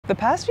The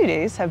past few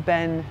days have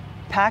been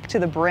packed to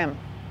the brim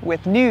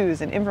with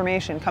news and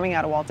information coming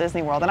out of Walt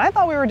Disney World, and I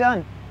thought we were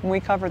done when we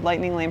covered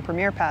Lightning Lane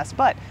Premiere Pass,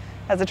 but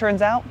as it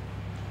turns out,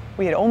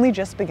 we had only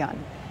just begun.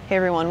 Hey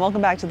everyone,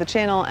 welcome back to the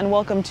channel and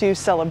welcome to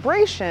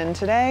Celebration.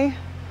 Today,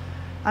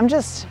 I'm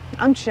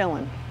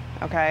chilling,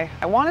 okay?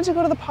 I wanted to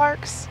go to the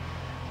parks,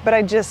 but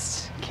I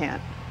just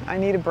can't. I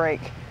need a break,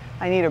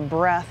 I need a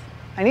breath,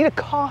 I need a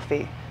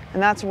coffee,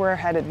 and that's where we're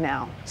headed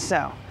now.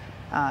 So,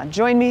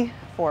 join me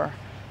for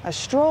a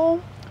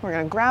stroll. We're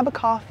gonna grab a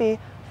coffee,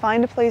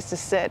 find a place to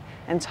sit,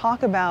 and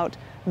talk about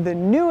the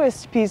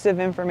newest piece of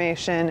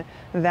information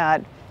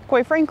that,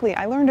 quite frankly,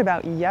 I learned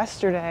about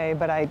yesterday,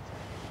 but I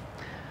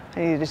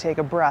needed to take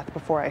a breath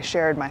before I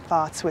shared my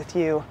thoughts with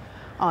you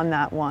on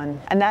that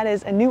one. And that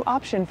is a new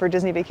option for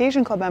Disney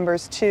Vacation Club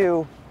members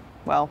to,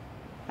 well,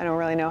 I don't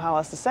really know how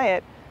else to say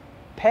it,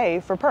 pay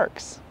for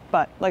perks.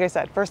 But like I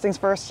said, first things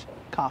first,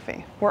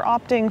 coffee. We're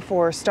opting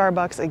for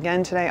Starbucks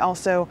again today.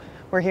 Also,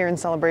 we're here in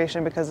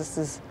Celebration because this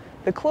is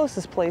the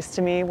closest place to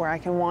me where I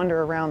can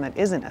wander around that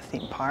isn't a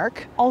theme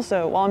park.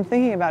 Also, while I'm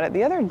thinking about it,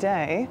 the other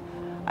day,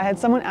 I had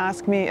someone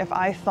ask me if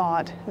I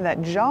thought that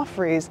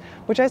Joffrey's,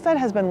 which I said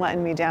has been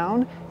letting me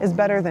down, is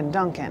better than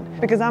Dunkin'.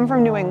 Because I'm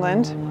from New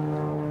England,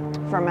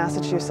 from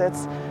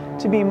Massachusetts,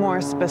 to be more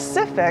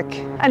specific.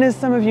 And as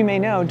some of you may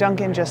know,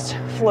 Dunkin' just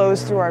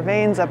flows through our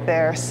veins up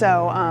there.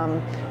 So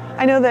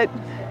I know that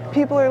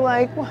people are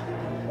like, well,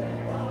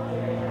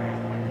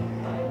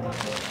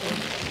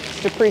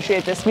 just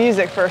appreciate this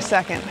music for a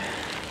second.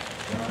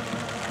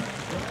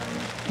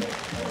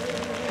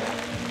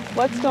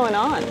 What's going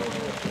on?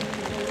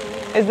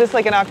 Is this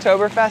like an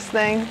Oktoberfest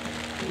thing?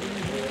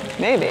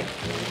 Maybe.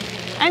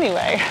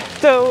 Anyway,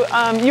 so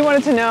you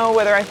wanted to know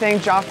whether I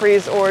think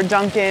Joffrey's or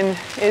Dunkin'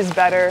 is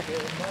better.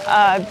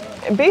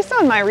 Based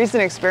on my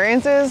recent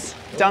experiences,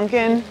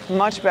 Dunkin'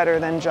 much better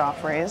than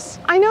Joffrey's.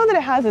 I know that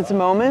it has its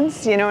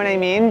moments, you know what I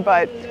mean?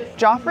 But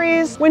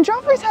Joffrey's, when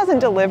Joffrey's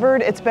hasn't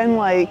delivered, it's been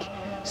like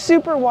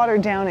super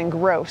watered down and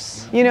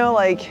gross. You know,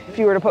 like if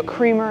you were to put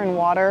creamer in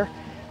water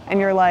and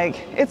you're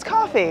like, it's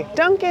coffee.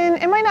 Dunkin',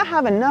 it might not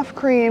have enough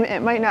cream, it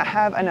might not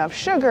have enough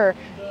sugar.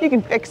 You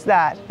can fix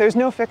that. There's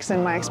no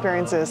fixing my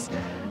experiences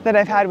that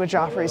I've had with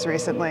Joffrey's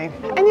recently.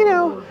 And you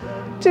know,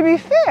 to be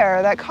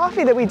fair, that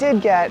coffee that we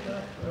did get,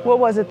 what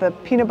was it, the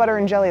peanut butter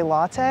and jelly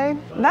latte?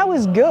 That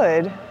was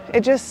good.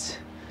 It just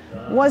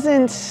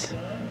wasn't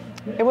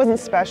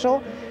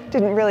special.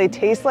 Didn't really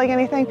taste like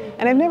anything.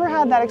 And I've never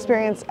had that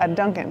experience at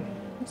Dunkin'.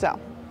 So,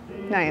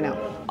 now you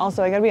know.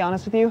 Also, I gotta be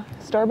honest with you,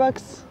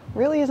 Starbucks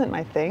really isn't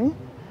my thing,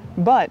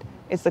 but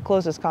it's the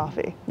closest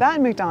coffee. That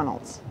and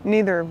McDonald's,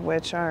 neither of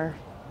which are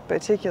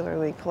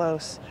particularly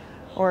close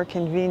or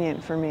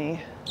convenient for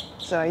me.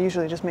 So I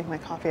usually just make my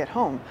coffee at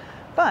home.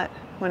 But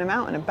when I'm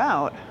out and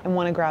about and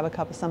want to grab a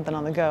cup of something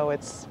on the go,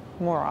 it's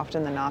more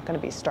often than not going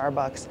to be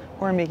Starbucks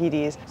or Mickey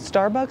D's.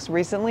 Starbucks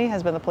recently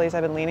has been the place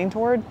I've been leaning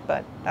toward,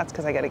 but that's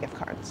because I get a gift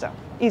card, so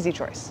easy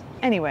choice.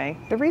 Anyway,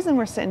 the reason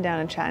we're sitting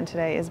down and chatting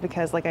today is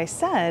because, like I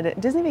said,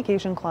 Disney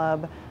Vacation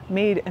Club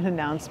made an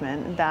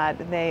announcement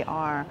that they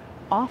are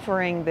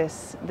offering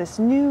this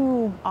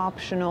new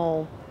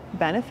optional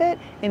benefit.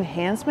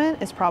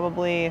 Enhancement is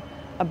probably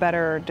a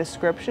better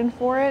description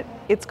for it.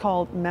 It's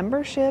called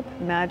Membership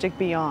Magic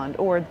Beyond,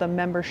 or the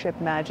Membership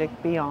Magic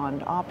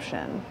Beyond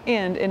option.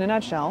 And in a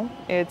nutshell,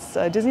 it's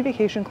a Disney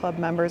Vacation Club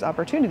members'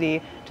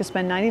 opportunity to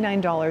spend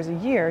 $99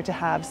 a year to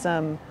have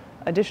some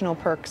additional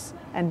perks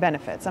and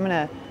benefits. I'm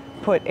gonna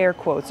put air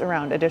quotes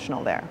around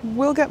additional there.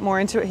 We'll get more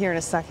into it here in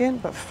a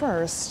second, but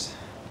first,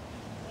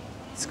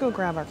 let's go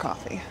grab our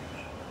coffee.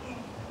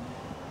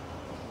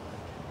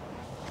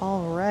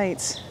 All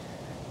right,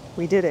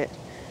 we did it.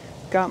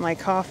 Got my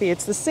coffee.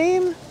 It's the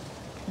same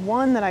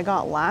one that I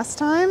got last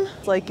time.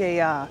 It's like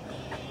a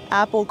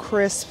apple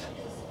crisp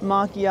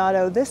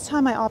macchiato. This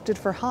time I opted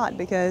for hot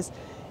because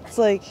it's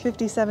like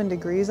 57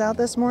 degrees out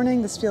this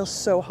morning. This feels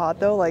so hot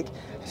though. Like,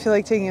 I feel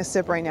like taking a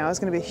sip right now is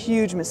gonna be a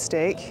huge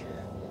mistake.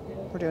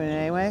 We're doing it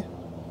anyway.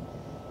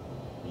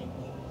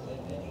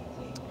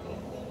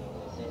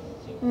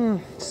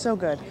 So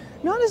good.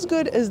 Not as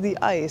good as the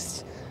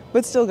iced,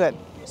 but still good.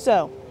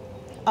 So,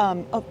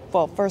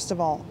 well, first of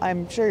all,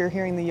 I'm sure you're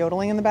hearing the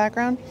yodeling in the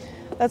background.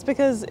 That's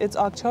because it's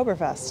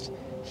Oktoberfest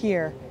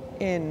here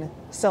in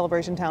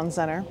Celebration Town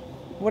Center.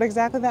 What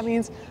exactly that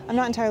means, I'm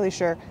not entirely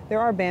sure. There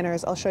are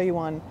banners, I'll show you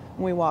one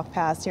when we walk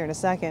past here in a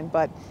second,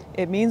 but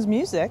it means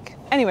music.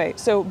 Anyway,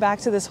 so back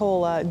to this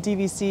whole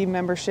DVC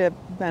membership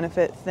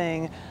benefit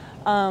thing.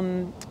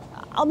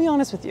 I'll be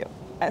honest with you.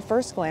 At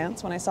first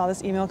glance, when I saw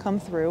this email come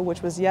through,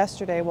 which was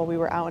yesterday while we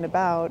were out and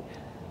about,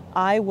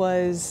 I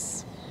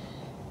was,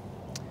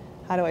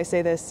 how do I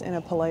say this in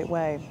a polite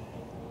way?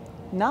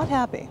 Not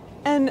happy.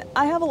 And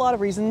I have a lot of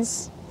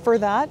reasons for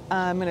that.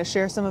 I'm gonna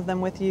share some of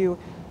them with you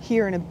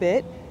here in a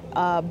bit.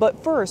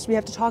 But first, we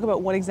have to talk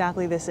about what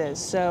exactly this is.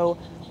 So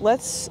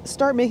let's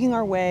start making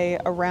our way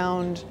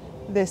around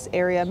this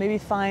area, maybe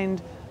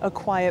find a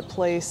quiet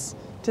place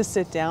to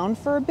sit down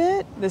for a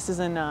bit. This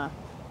isn't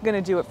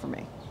gonna do it for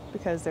me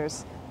because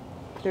there's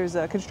There's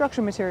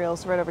construction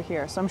materials right over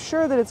here. So I'm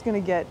sure that it's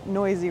gonna get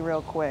noisy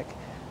real quick.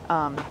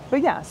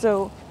 But yeah,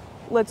 so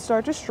let's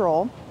start to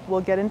stroll.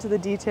 We'll get into the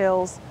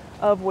details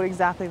of what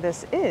exactly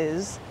this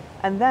is,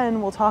 and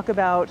then we'll talk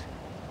about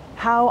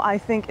how I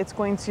think it's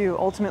going to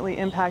ultimately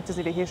impact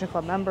Disney Vacation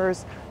Club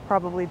members,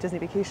 probably Disney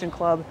Vacation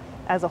Club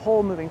as a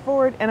whole moving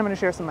forward, and I'm going to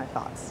share some of my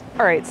thoughts.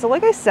 All right, so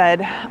like I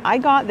said, I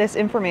got this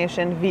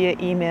information via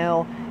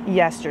email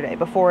yesterday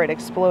before it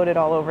exploded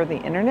all over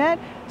the internet.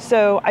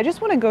 So I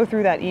just want to go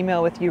through that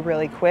email with you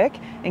really quick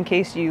in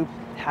case you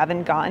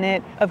haven't gotten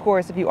it. Of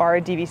course, if you are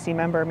a DVC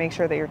member, make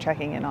sure that you're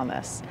checking in on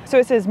this. So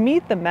it says,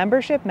 meet the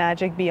Membership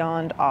Magic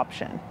Beyond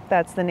option.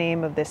 That's the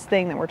name of this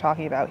thing that we're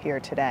talking about here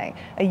today.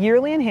 A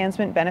yearly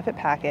enhancement benefit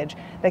package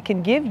that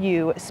can give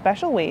you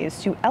special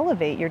ways to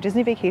elevate your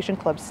Disney Vacation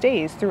Club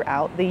stays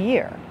throughout the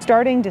year.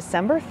 Starting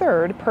December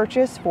 3rd,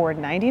 purchase for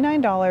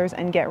 $99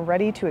 and get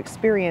ready to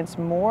experience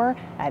more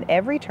at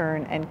every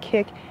turn and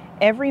kick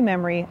every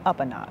memory up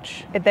a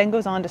notch. It then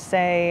goes on to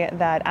say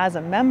that as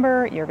a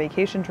member, your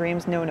vacation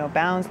dreams know no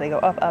bounds. They go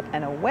up, up,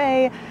 and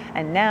away.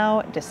 And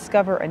now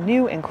discover a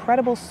new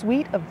incredible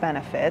suite of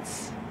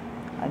benefits.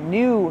 A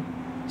new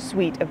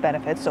suite of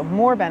benefits, so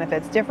more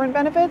benefits, different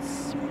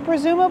benefits,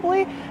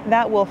 presumably,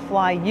 that will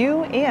fly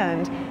you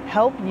and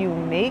help you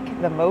make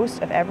the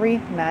most of every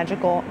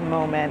magical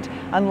moment.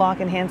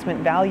 Unlock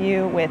enhancement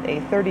value with a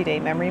 30-day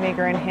memory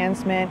maker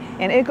enhancement.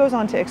 And it goes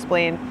on to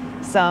explain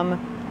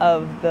some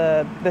of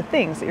the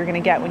things that you're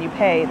going to get when you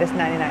pay this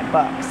 99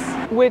 bucks,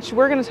 which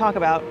we're going to talk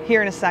about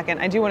here in a second.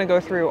 I do want to go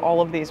through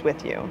all of these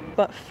with you.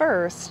 But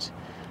first,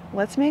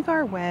 let's make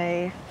our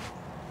way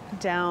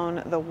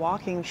down the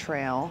walking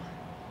trail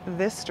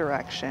this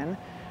direction.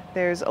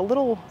 There's a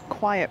little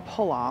quiet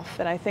pull-off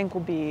that I think will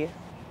be,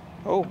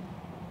 oh,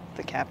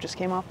 the cap just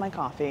came off my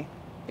coffee.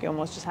 We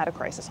almost just had a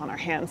crisis on our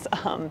hands.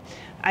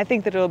 I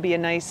think that it'll be a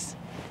nice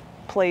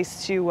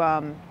place to,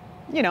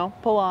 you know,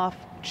 pull off,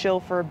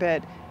 chill for a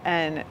bit,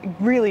 and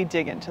really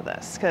dig into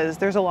this, because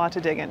there's a lot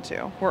to dig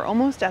into. We're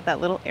almost at that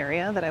little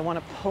area that I want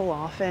to pull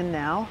off in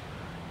now.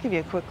 Give you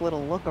a quick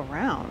little look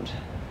around.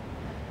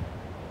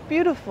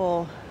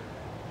 Beautiful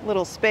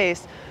little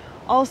space.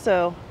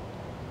 Also,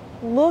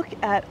 look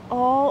at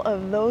all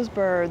of those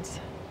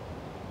birds.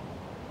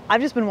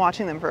 I've just been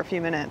watching them for a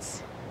few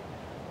minutes.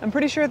 I'm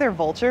pretty sure they're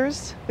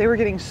vultures. They were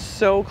getting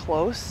so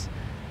close.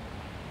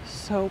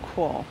 So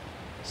cool.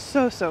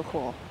 So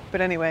cool.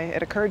 But anyway,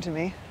 it occurred to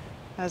me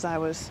as I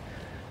was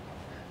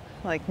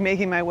like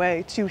making my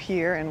way to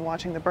here and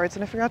watching the birds,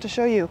 and I forgot to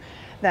show you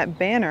that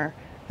banner,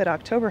 that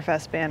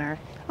Oktoberfest banner.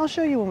 I'll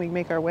show you when we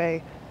make our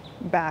way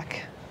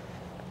back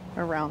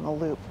around the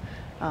loop.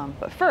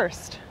 But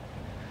first,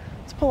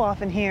 let's pull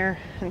off in here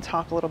and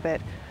talk a little bit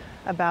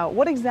about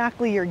what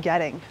exactly you're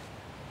getting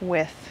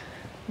with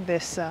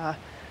this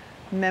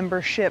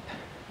membership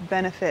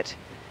benefit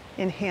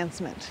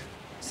enhancement.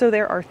 So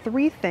there are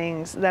 3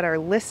 things that are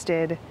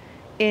listed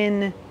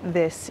in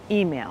this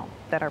email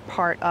that are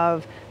part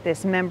of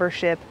this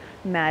Membership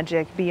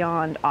Magic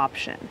Beyond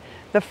option.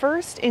 The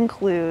first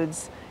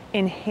includes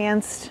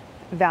enhanced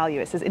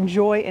value. It says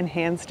enjoy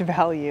enhanced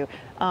value.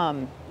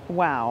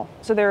 Wow.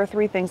 So there are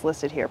 3 things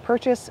listed here.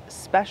 Purchase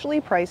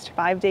specially priced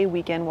 5-day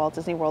weekend Walt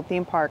Disney World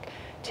theme park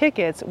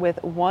tickets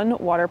with 1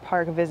 water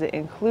park visit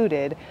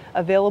included,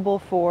 available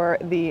for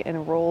the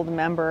enrolled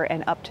member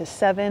and up to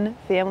 7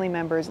 family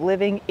members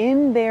living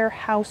in their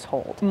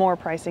household. More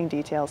pricing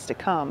details to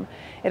come.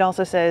 It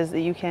also says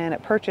that you can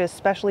purchase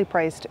specially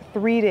priced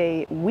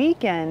 3-day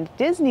weekend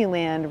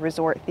Disneyland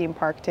Resort theme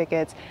park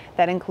tickets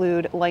that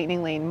include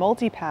Lightning Lane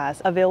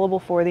Multipass, available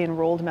for the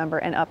enrolled member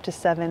and up to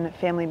 7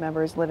 family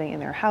members living in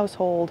their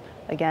household.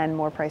 Again,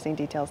 more pricing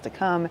details to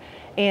come.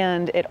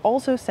 And it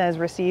also says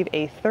receive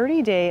a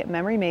 30-day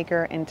memory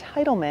maker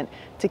entitlement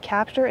to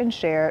capture and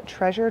share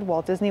treasured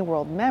Walt Disney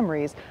World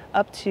memories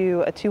up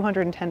to a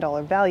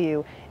 $210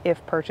 value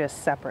if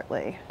purchased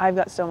separately. I've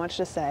got so much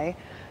to say,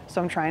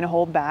 so I'm trying to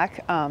hold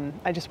back.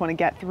 I just want to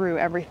get through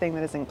everything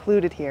that is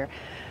included here.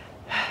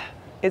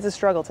 It's a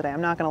struggle today,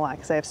 I'm not gonna lie,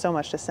 because I have so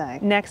much to say.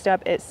 Next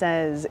up, it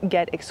says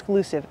get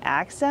exclusive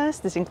access.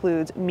 This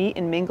includes meet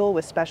and mingle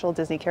with special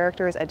Disney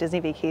characters at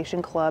Disney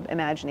Vacation Club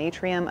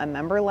Imaginatrium, a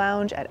member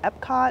lounge at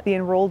Epcot. The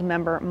enrolled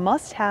member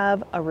must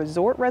have a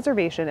resort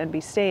reservation and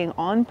be staying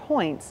on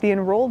points. The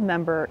enrolled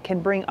member can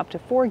bring up to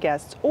 4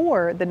 guests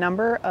or the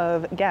number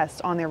of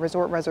guests on their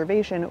resort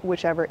reservation,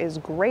 whichever is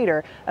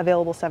greater.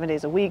 Available 7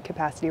 days a week.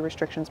 Capacity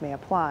restrictions may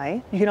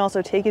apply. You can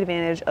also take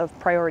advantage of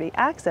priority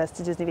access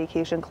to Disney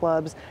Vacation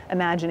Club's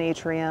Imaginatrium,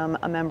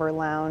 a member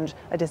lounge,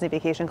 a Disney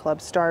Vacation Club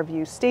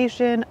Starview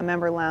Station, a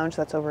member lounge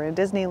that's over in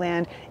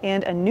Disneyland,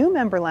 and a new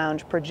member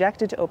lounge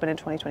projected to open in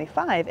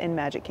 2025 in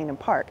Magic Kingdom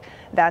Park.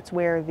 That's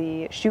where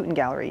the shooting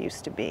gallery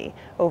used to be,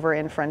 over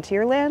in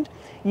Frontierland.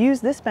 Use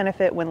this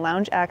benefit when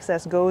lounge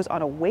access goes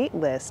on a wait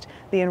list.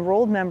 The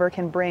enrolled member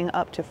can bring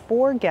up to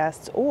 4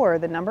 guests or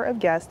the number of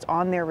guests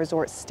on their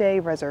resort stay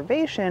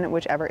reservation,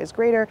 whichever is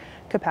greater.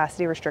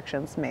 Capacity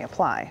restrictions may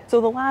apply. So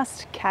the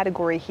last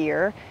category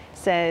here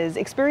says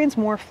experience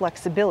more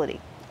flexibility.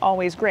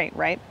 Always great,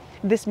 right?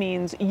 This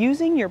means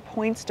using your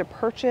points to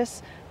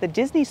purchase the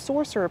Disney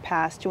Sorcerer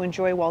Pass to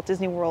enjoy Walt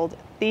Disney World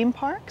theme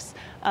parks.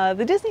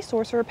 The Disney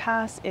Sorcerer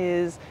Pass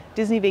is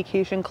Disney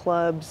Vacation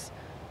Club's,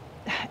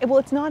 well,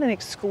 it's not an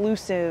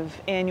exclusive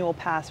annual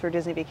pass for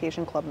Disney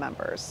Vacation Club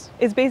members.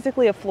 It's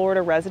basically a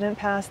Florida resident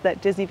pass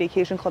that Disney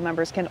Vacation Club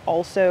members can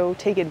also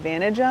take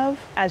advantage of.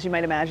 As you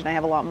might imagine, I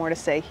have a lot more to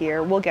say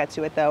here. We'll get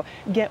to it though.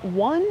 Get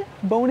one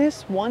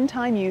bonus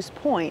one-time use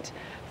point.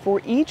 For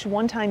each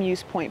one-time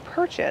use point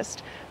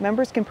purchased,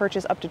 members can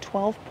purchase up to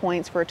 12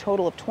 points for a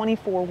total of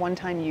 24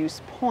 one-time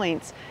use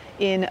points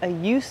in a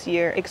use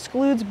year.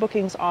 Excludes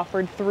bookings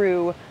offered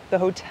through the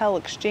hotel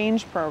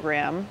exchange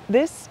program.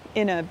 This,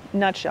 in a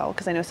nutshell,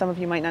 because I know some of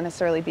you might not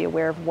necessarily be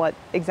aware of what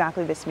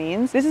exactly this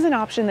means. This is an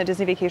option that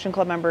Disney Vacation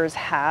Club members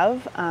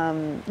have.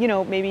 You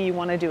know, maybe you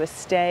want to do a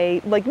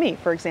stay, like me,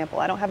 for example.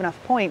 I don't have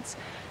enough points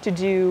to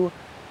do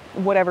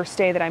whatever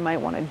stay that I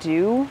might want to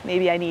do.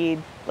 Maybe I need,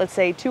 let's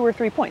say, 2 or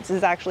 3 points. This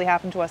has actually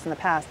happened to us in the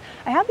past.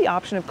 I have the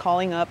option of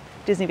calling up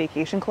Disney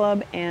Vacation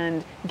Club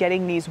and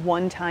getting these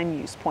one-time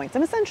use points.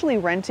 I'm essentially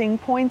renting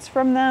points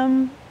from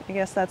them. I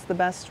guess that's the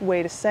best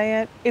way to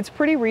say it. It's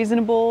pretty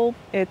reasonable.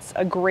 It's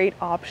a great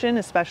option,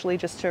 especially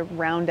just to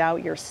round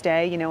out your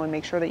stay, you know, and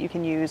make sure that you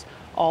can use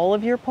all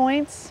of your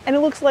points. And it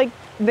looks like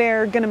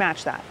they're gonna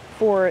match that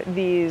for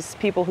these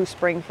people who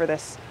spring for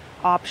this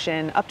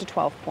option, up to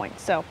 12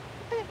 points. So,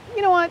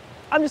 you know what?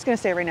 I'm just gonna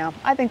say right now,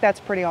 I think that's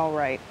pretty all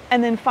right.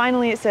 And then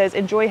finally it says,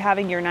 enjoy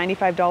having your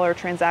 $95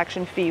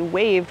 transaction fee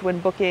waived when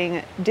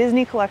booking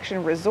Disney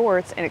Collection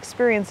resorts and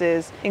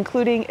experiences,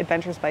 including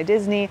Adventures by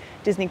Disney,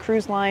 Disney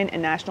Cruise Line,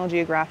 and National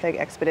Geographic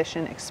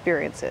Expedition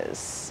experiences.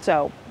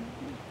 So,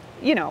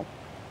 you know,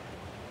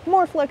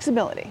 more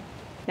flexibility.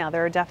 Now,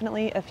 there are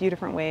definitely a few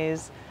different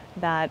ways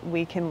that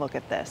we can look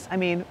at this. I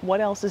mean, what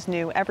else is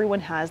new?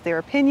 Everyone has their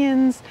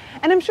opinions,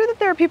 and I'm sure that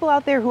there are people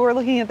out there who are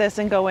looking at this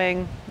and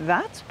going,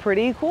 that's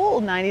pretty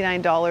cool,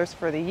 $99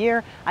 for the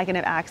year. I can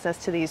have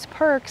access to these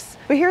perks.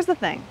 But here's the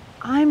thing,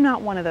 I'm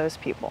not one of those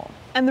people.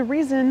 And the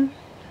reason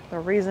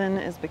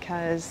is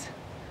because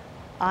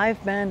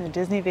I've been a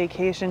Disney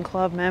Vacation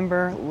Club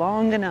member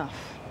long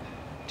enough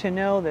to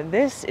know that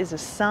this is a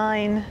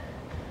sign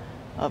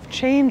of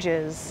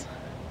changes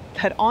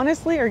that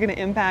honestly are gonna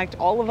impact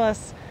all of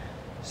us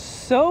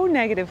so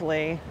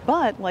negatively.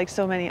 But like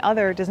so many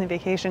other Disney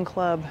Vacation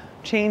Club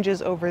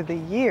changes over the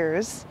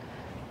years,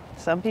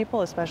 some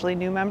people, especially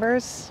new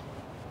members,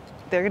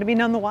 they're gonna be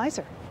none the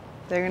wiser.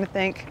 They're gonna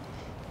think,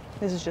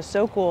 this is just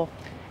so cool,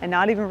 and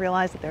not even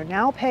realize that they're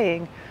now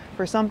paying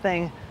for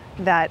something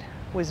that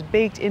was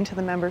baked into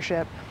the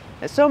membership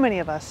that so many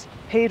of us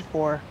paid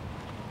for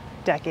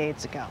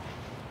decades ago.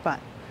 But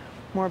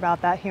more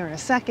about that here in a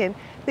second.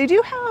 They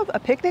do have a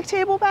picnic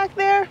table back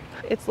there.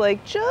 It's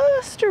like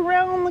just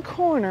around the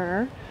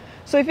corner.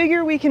 So I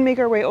figure we can make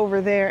our way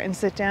over there and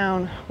sit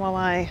down while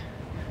I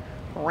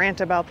rant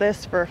about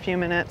this for a few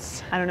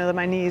minutes. I don't know that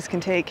my knees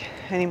can take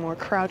any more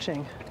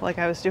crouching like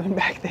I was doing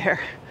back there.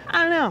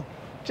 I don't know,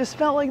 just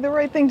felt like the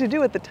right thing to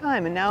do at the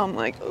time. And now I'm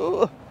like,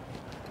 ugh.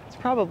 It's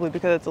probably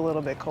because it's a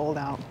little bit cold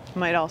out.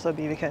 Might also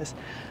be because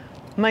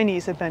my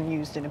knees have been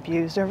used and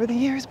abused over the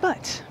years.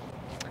 But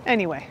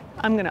anyway,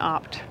 I'm gonna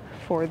opt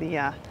for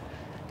the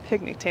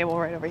picnic table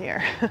right over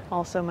here.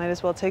 Also, might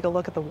as well take a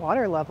look at the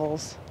water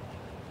levels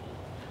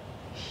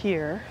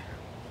here.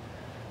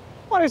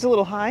 Water's a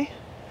little high.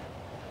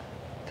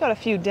 Got a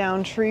few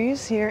down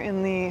trees here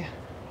in the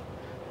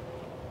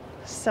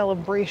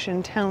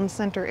Celebration Town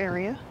Center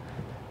area.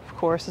 Of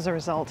course, as a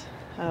result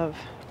of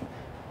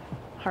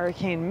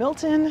Hurricane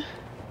Milton.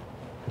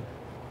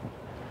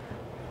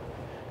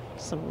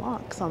 Some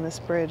locks on this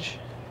bridge.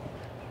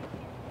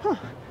 Huh,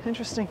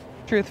 interesting.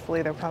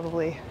 Truthfully, they'll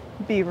probably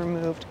be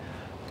removed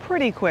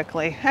pretty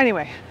quickly.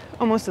 Anyway,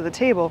 almost to the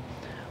table.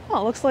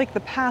 Well, it looks like the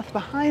path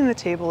behind the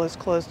table is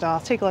closed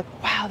off. Take a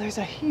look. Wow, there's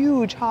a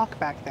huge hawk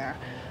back there.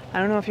 I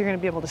don't know if you're gonna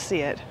be able to see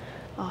it.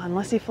 Oh,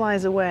 unless he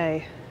flies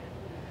away,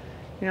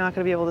 you're not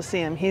gonna be able to see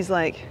him. He's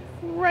like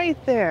right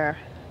there.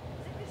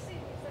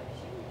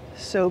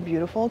 So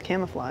beautiful,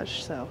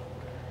 camouflage, so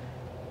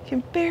you can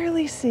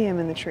barely see him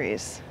in the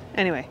trees.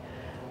 Anyway,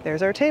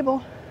 there's our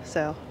table.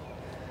 So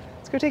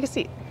let's go take a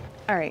seat.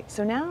 All right,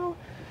 so now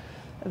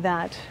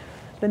that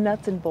the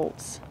nuts and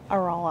bolts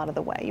are all out of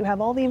the way, you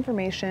have all the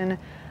information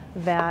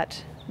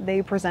that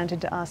they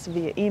presented to us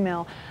via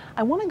email.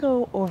 I want to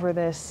go over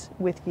this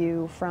with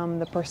you from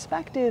the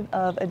perspective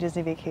of a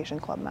Disney Vacation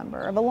Club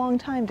member, of a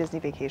longtime Disney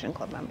Vacation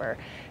Club member,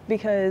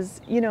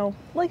 because, you know,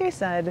 like I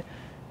said,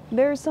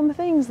 there's some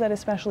things that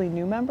especially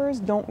new members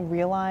don't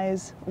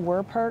realize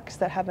were perks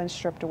that have been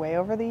stripped away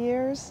over the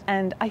years.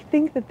 And I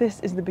think that this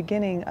is the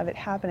beginning of it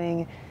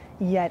happening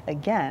yet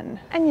again.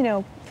 And you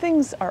know,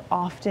 things are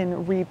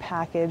often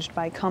repackaged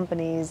by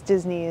companies.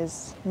 Disney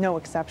is no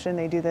exception.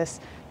 They do this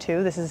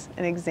too. This is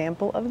an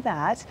example of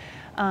that,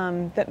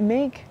 that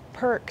make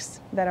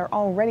perks that are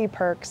already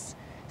perks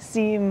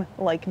seem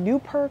like new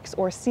perks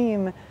or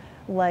seem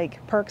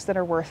like perks that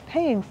are worth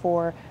paying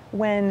for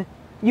when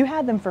you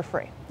had them for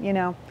free. You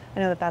know, I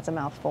know that that's a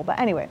mouthful, but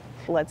anyway,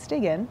 let's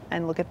dig in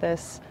and look at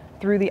this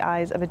through the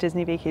eyes of a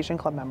Disney Vacation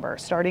Club member,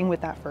 starting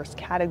with that first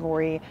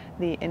category,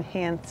 the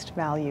enhanced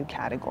value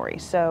category.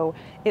 So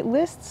it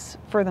lists,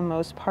 for the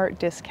most part,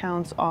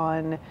 discounts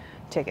on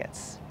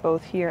tickets,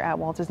 both here at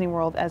Walt Disney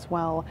World as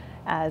well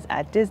as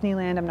at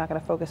Disneyland. I'm not going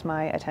to focus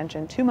my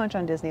attention too much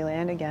on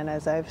Disneyland. Again,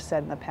 as I've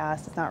said in the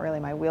past, it's not really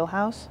my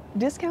wheelhouse.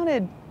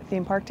 Discounted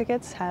theme park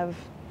tickets have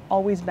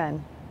always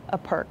been a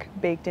perk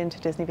baked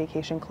into Disney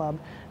Vacation Club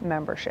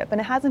membership.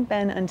 And it hasn't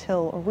been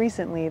until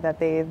recently that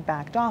they've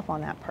backed off on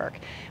that perk,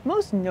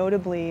 most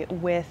notably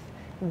with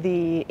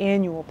the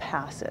annual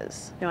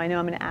passes. Now, I know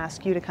I'm going to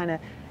ask you to kind of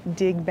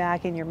dig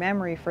back in your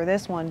memory for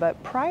this one,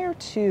 but prior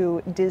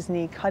to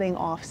Disney cutting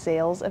off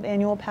sales of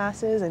annual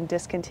passes and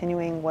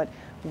discontinuing what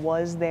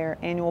was their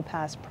annual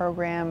pass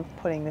program,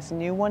 putting this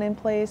new one in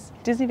place,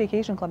 Disney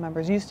Vacation Club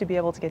members used to be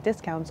able to get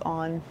discounts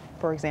on,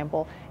 for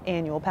example,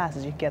 annual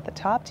passes. You could get the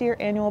top tier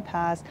annual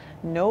pass,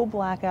 no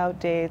blackout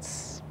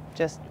dates,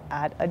 just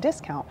at a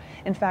discount.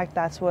 In fact,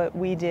 that's what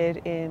we did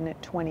in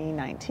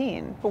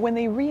 2019. But when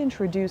they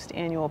reintroduced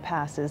annual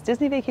passes,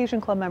 Disney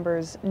Vacation Club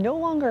members no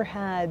longer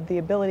had the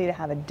ability to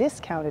have a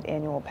discounted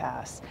annual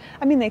pass.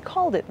 I mean, they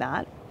called it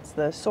that. It's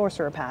the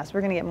Sorcerer Pass.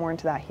 We're going to get more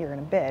into that here in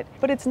a bit.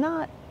 But it's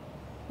not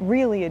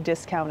really a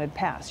discounted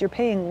pass. You're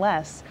paying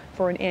less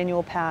for an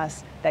annual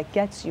pass that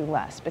gets you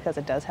less because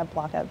it does have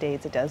blackout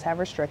dates, it does have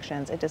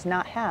restrictions, it does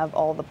not have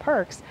all the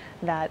perks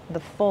that the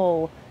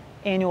full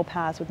annual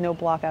pass with no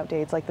blockout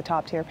dates like the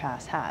top tier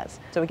pass has.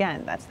 So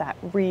again, that's that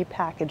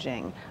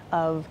repackaging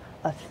of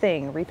a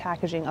thing,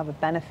 repackaging of a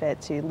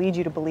benefit to lead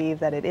you to believe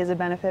that it is a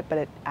benefit, but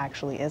it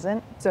actually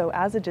isn't. So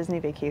as a Disney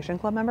Vacation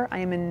Club member, I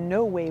am in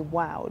no way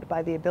wowed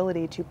by the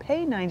ability to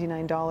pay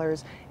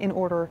 $99 in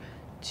order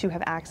to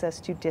have access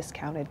to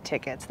discounted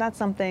tickets. That's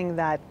something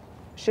that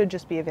should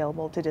just be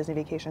available to Disney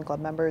Vacation Club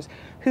members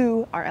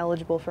who are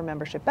eligible for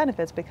membership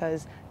benefits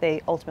because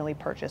they ultimately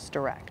purchase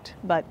direct.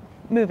 But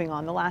moving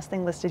on, the last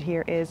thing listed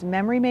here is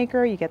Memory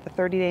Maker. You get the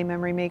 30-day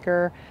Memory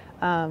Maker.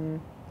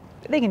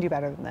 They can do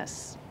better than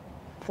this,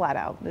 flat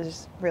out.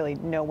 There's really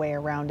no way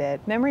around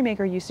it. Memory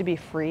Maker used to be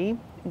free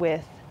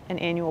with an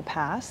annual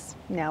pass.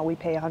 Now we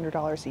pay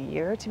 $100 a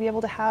year to be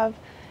able to have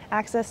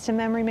access to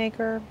Memory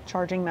Maker,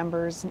 charging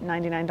members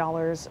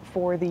 $99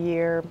 for the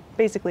year,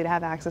 basically to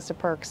have access to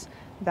perks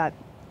that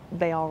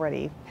they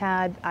already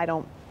had. I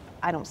don't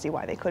see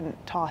why they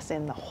couldn't toss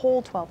in the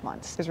whole 12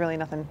 months. There's really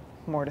nothing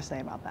more to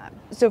say about that.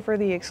 So for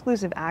the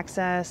exclusive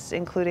access,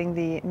 including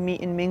the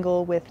meet and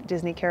mingle with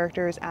Disney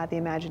characters at the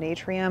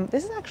Imaginatrium,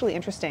 this is actually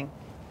interesting,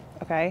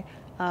 okay?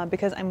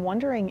 Because I'm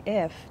wondering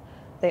if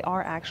they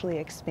are actually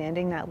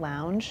expanding that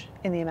lounge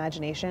in the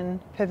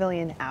Imagination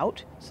Pavilion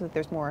out so that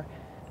there's more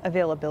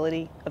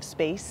availability of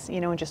space, you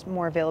know, and just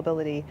more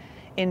availability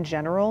in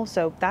general.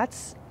 So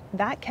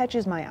that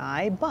catches my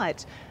eye.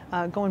 But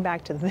going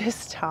back to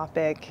this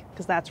topic,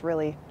 because that's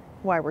really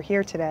why we're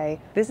here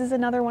today, this is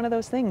another one of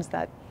those things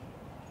that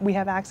we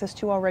have access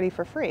to already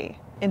for free.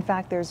 In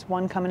fact, there's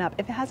one coming up,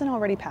 if it hasn't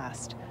already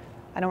passed.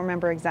 I don't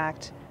remember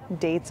exact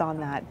dates on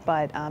that,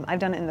 but I've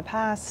done it in the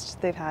past.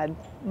 They've had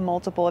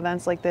multiple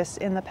events like this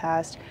in the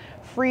past,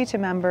 free to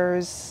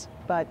members,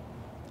 but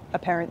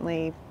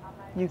apparently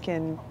you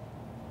can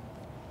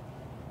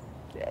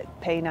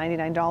pay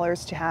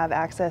 $99 to have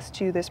access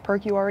to this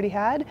perk you already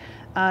had,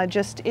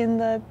 just in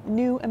the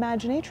new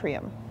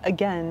Imaginatrium.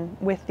 Again,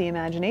 with the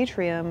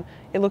Imaginatrium,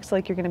 it looks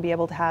like you're going to be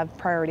able to have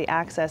priority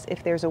access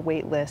if there's a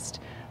wait list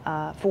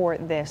for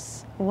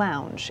this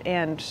lounge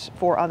and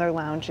for other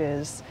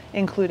lounges,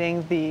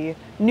 including the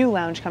new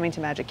lounge coming to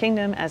Magic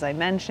Kingdom, as I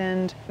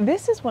mentioned.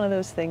 This is one of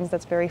those things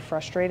that's very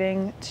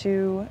frustrating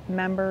to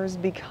members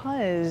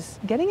because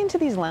getting into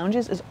these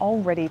lounges is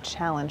already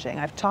challenging.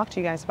 I've talked to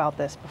you guys about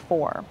this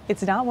before.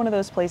 It's not one of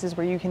those places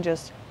where you can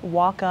just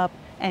walk up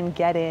and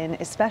get in,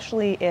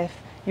 especially if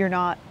you're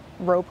not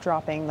rope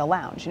dropping the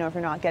lounge, you know, if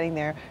you're not getting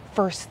there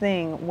first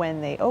thing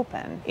when they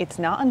open. It's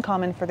not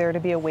uncommon for there to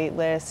be a wait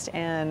list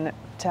and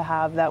to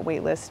have that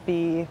wait list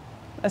be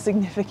a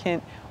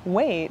significant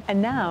wait.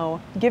 And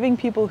now giving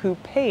people who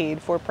paid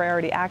for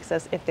priority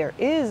access, if there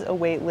is a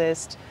wait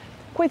list,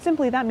 quite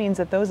simply that means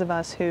that those of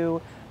us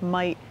who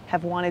might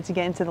have wanted to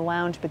get into the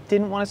lounge but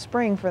didn't want to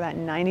spring for that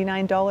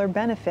 $99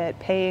 benefit,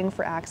 paying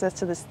for access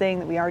to this thing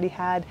that we already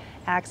had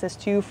access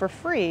to for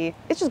free,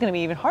 it's just going to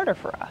be even harder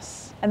for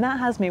us. And that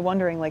has me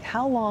wondering, like,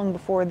 how long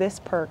before this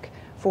perk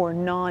for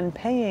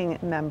non-paying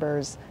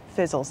members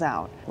fizzles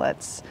out?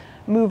 Let's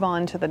move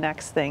on to the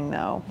next thing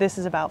though. This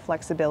is about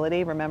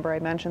flexibility. Remember, I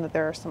mentioned that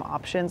there are some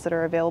options that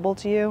are available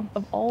to you.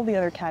 Of all the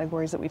other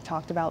categories that we've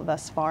talked about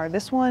thus far,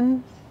 this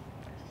one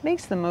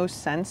makes the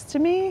most sense to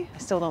me. I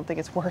still don't think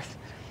it's worth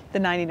the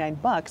 99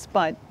 bucks,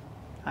 but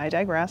I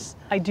digress.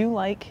 I do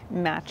like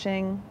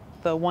matching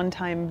the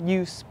one-time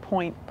use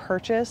point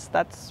purchase.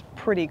 That's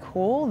pretty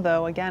cool,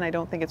 though again, I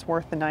don't think it's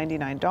worth the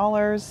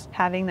 $99.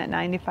 Having that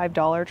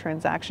 $95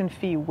 transaction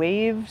fee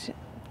waived,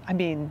 I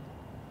mean,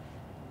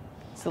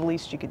 it's the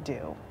least you could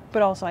do.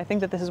 But also, I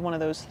think that this is one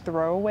of those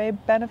throwaway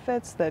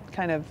benefits that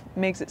kind of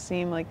makes it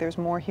seem like there's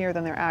more here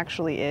than there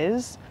actually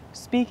is.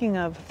 Speaking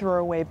of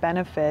throwaway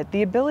benefit,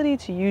 the ability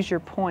to use your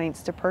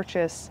points to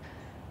purchase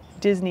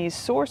Disney's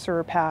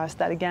Sorcerer Pass,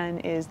 that again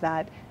is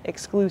that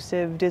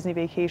exclusive Disney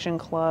Vacation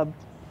Club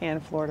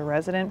and Florida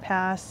Resident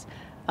Pass.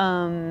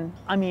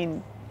 I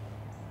mean,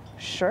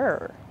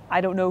 sure. I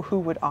don't know who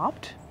would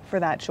opt for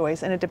that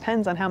choice, and it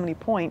depends on how many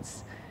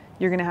points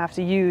you're gonna have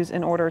to use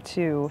in order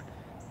to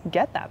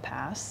get that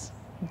pass.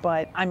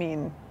 But I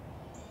mean,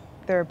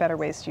 there are better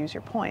ways to use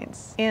your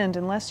points. And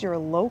unless you're a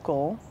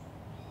local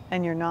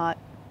and you're not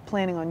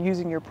planning on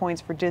using your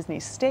points for Disney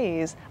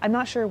stays, I'm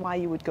not sure why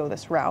you would go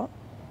this route.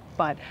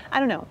 But I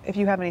don't know. If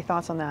you have any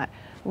thoughts on that,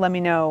 let me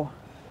know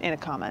in a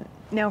comment.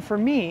 Now for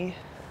me,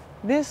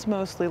 this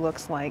mostly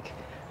looks like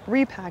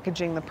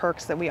repackaging the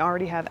perks that we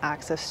already have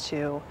access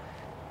to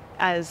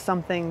as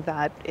something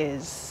that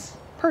is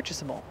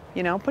purchasable,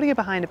 you know, putting it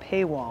behind a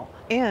paywall.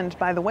 And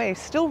by the way,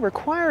 still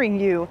requiring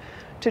you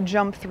to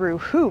jump through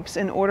hoops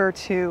in order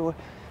to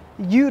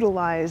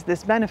utilize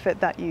this benefit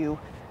that you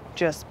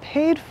just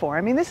paid for.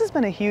 I mean, this has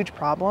been a huge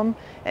problem,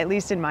 at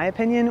least in my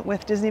opinion,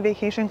 with Disney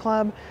Vacation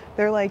Club.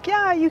 They're like,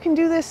 yeah, you can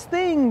do this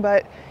thing,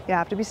 but you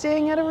have to be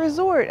staying at a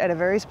resort at a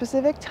very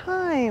specific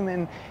time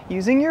and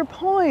using your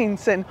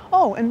points. And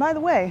oh, and by the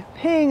way,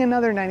 paying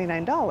another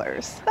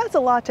 $99. That's a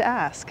lot to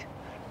ask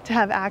to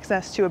have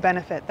access to a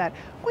benefit that,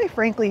 quite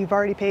frankly, you've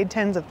already paid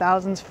tens of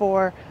thousands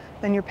for.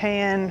 Then you're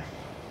paying,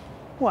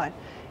 what?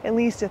 At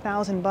least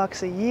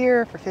 $1,000 a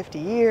year for 50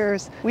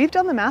 years. We've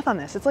done the math on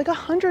this. It's like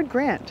 100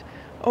 grand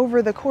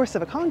over the course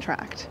of a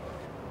contract.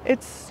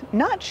 It's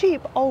not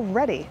cheap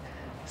already.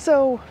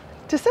 So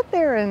to sit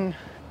there and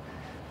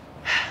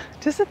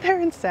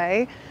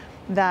say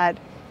that,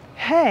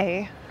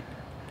 hey,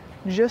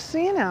 just so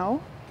you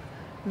know,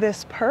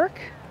 this perk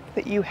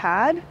that you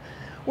had,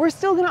 we're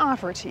still gonna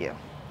offer it to you.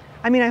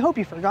 I mean, I hope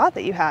you forgot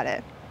that you had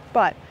it,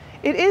 but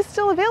it is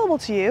still available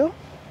to you.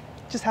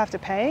 Just have to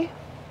pay.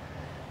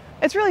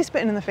 It's really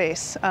spitting in the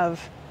face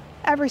of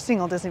every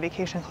single Disney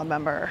Vacation Club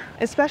member,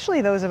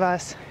 especially those of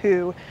us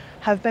who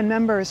have been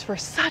members for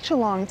such a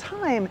long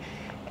time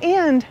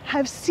and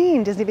have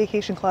seen Disney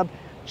Vacation Club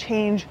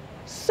change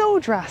so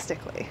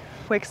drastically.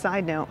 Quick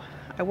side note,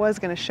 I was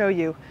going to show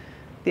you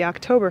the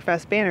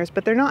Oktoberfest banners,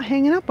 but they're not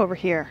hanging up over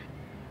here.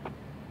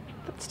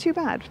 That's too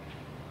bad.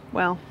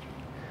 Well,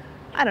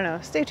 I don't know,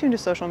 stay tuned to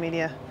social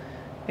media.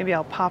 Maybe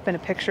I'll pop in a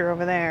picture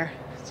over there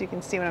so you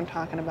can see what I'm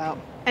talking about.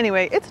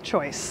 Anyway, it's a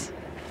choice.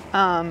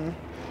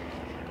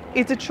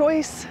 It's a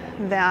choice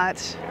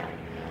that,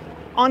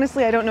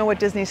 honestly, I don't know what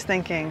Disney's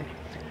thinking.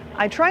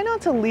 I try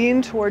not to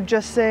lean toward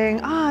just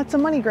saying, it's a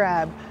money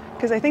grab,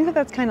 because I think that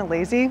that's kind of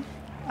lazy.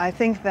 I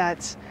think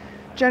that,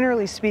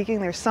 generally speaking,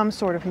 there's some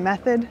sort of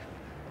method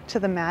to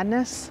the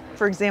madness.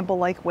 For example,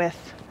 like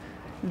with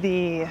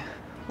the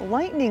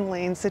lightning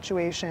lane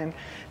situation,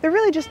 they're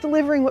really just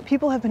delivering what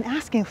people have been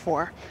asking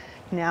for.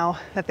 Now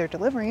that they're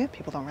delivering it,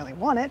 people don't really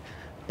want it,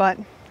 but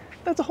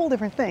that's a whole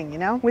different thing, you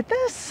know? With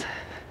this,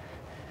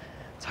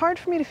 it's hard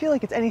for me to feel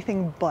like it's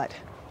anything but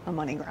a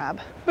money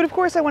grab. But of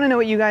course, I want to know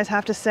what you guys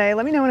have to say.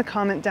 Let me know in a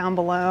comment down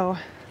below.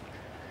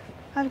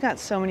 I've got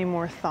so many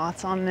more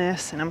thoughts on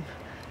this, and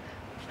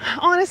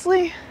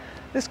honestly,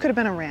 this could have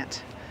been a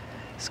rant.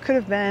 This could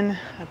have been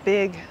a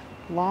big,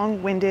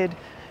 long-winded,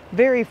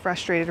 very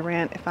frustrated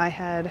rant if I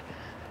had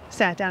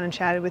sat down and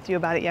chatted with you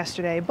about it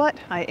yesterday, but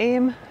I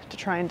aim to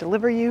try and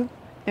deliver you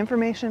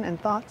information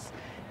and thoughts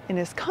in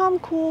as calm,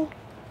 cool,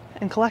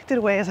 and collected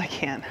a way as I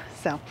can.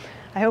 So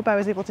I hope I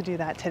was able to do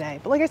that today.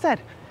 But like I said,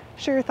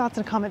 share your thoughts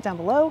in a comment down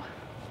below.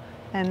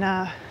 And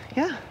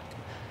yeah,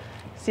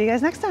 see you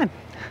guys next time.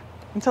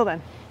 Until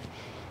then,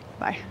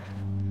 bye.